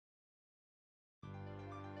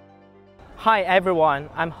Hi everyone,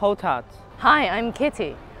 I'm Hotat. Hi, I'm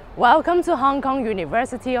Kitty. Welcome to Hong Kong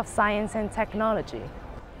University of Science and Technology.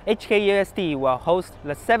 HKUST will host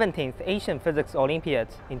the 17th Asian Physics Olympiad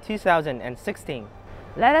in 2016.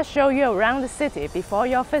 Let us show you around the city before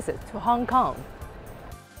your visit to Hong Kong.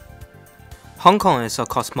 Hong Kong is a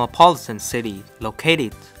cosmopolitan city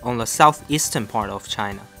located on the southeastern part of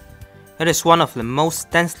China. It is one of the most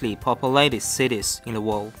densely populated cities in the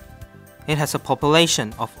world. It has a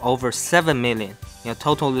population of over 7 million in a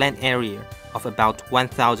total land area of about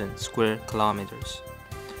 1,000 square kilometers.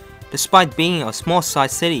 Despite being a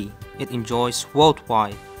small-sized city, it enjoys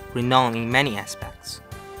worldwide renown in many aspects.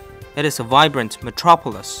 It is a vibrant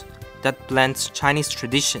metropolis that blends Chinese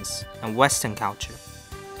traditions and Western culture.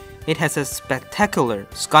 It has a spectacular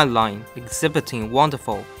skyline exhibiting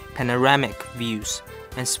wonderful panoramic views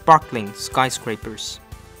and sparkling skyscrapers.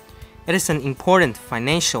 It is an important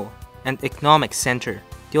financial and economic center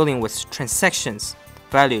dealing with transactions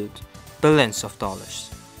valued billions of dollars.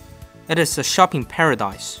 It is a shopping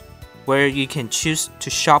paradise where you can choose to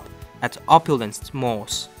shop at opulent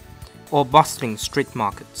malls or bustling street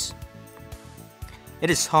markets. It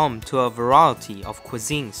is home to a variety of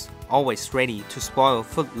cuisines always ready to spoil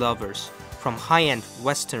food lovers, from high-end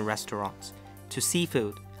Western restaurants to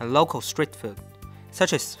seafood and local street food,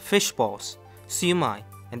 such as fish balls, siumai,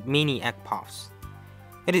 and mini egg puffs.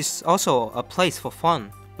 It is also a place for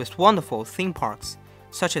fun with wonderful theme parks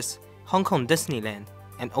such as Hong Kong Disneyland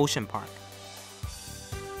and Ocean Park.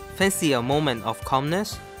 Fancy a moment of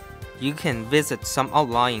calmness? You can visit some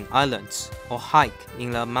outlying islands or hike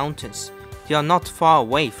in the mountains. They are not far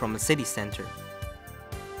away from the city center.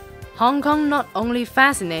 Hong Kong not only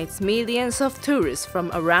fascinates millions of tourists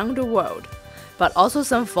from around the world, but also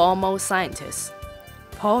some foremost scientists.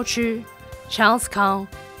 Paul Chu, Charles Kao,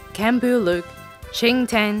 Ken Bu-luk, Qing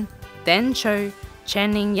Tan, Dan Chou,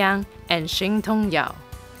 Chen Yang, and Xing-Tong Yao.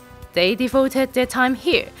 They devoted their time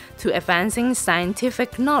here to advancing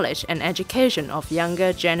scientific knowledge and education of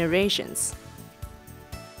younger generations.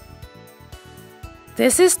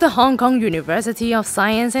 This is the Hong Kong University of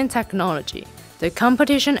Science and Technology, the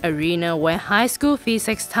competition arena where high school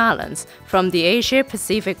physics talents from the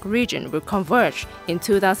Asia-Pacific region will converge in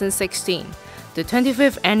 2016, the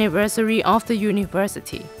 25th anniversary of the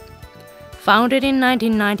university. Founded in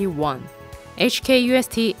 1991,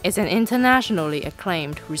 HKUST is an internationally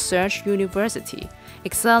acclaimed research university,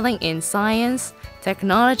 excelling in science,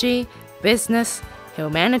 technology, business,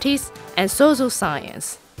 humanities, and social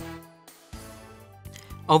science.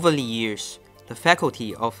 Over the years, the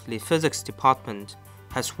faculty of the physics department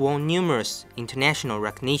has won numerous international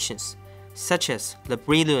recognitions, such as the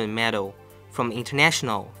Brilliant Medal from the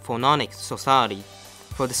International Phononic Society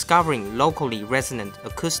for discovering locally resonant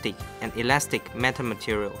acoustic and elastic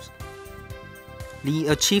metamaterials. The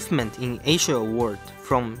Achievement in Asia Award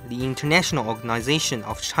from the International Organization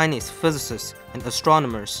of Chinese Physicists and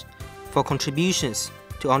Astronomers for contributions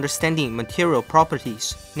to understanding material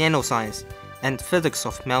properties, nanoscience, and physics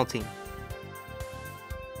of melting.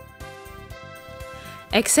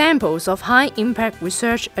 Examples of high-impact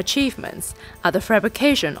research achievements are the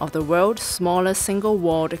fabrication of the world's smallest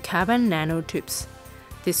single-walled carbon nanotubes,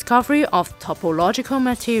 discovery of topological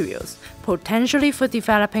materials potentially for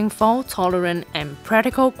developing fault-tolerant and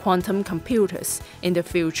practical quantum computers in the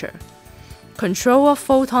future, control of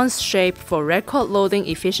photons' shape for record loading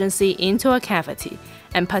efficiency into a cavity,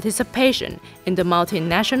 and participation in the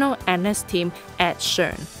multinational ATLAS team at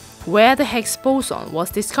CERN, where the Higgs boson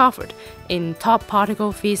was discovered in top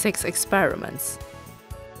particle physics experiments.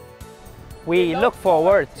 We look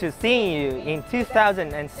forward to seeing you in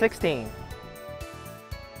 2016.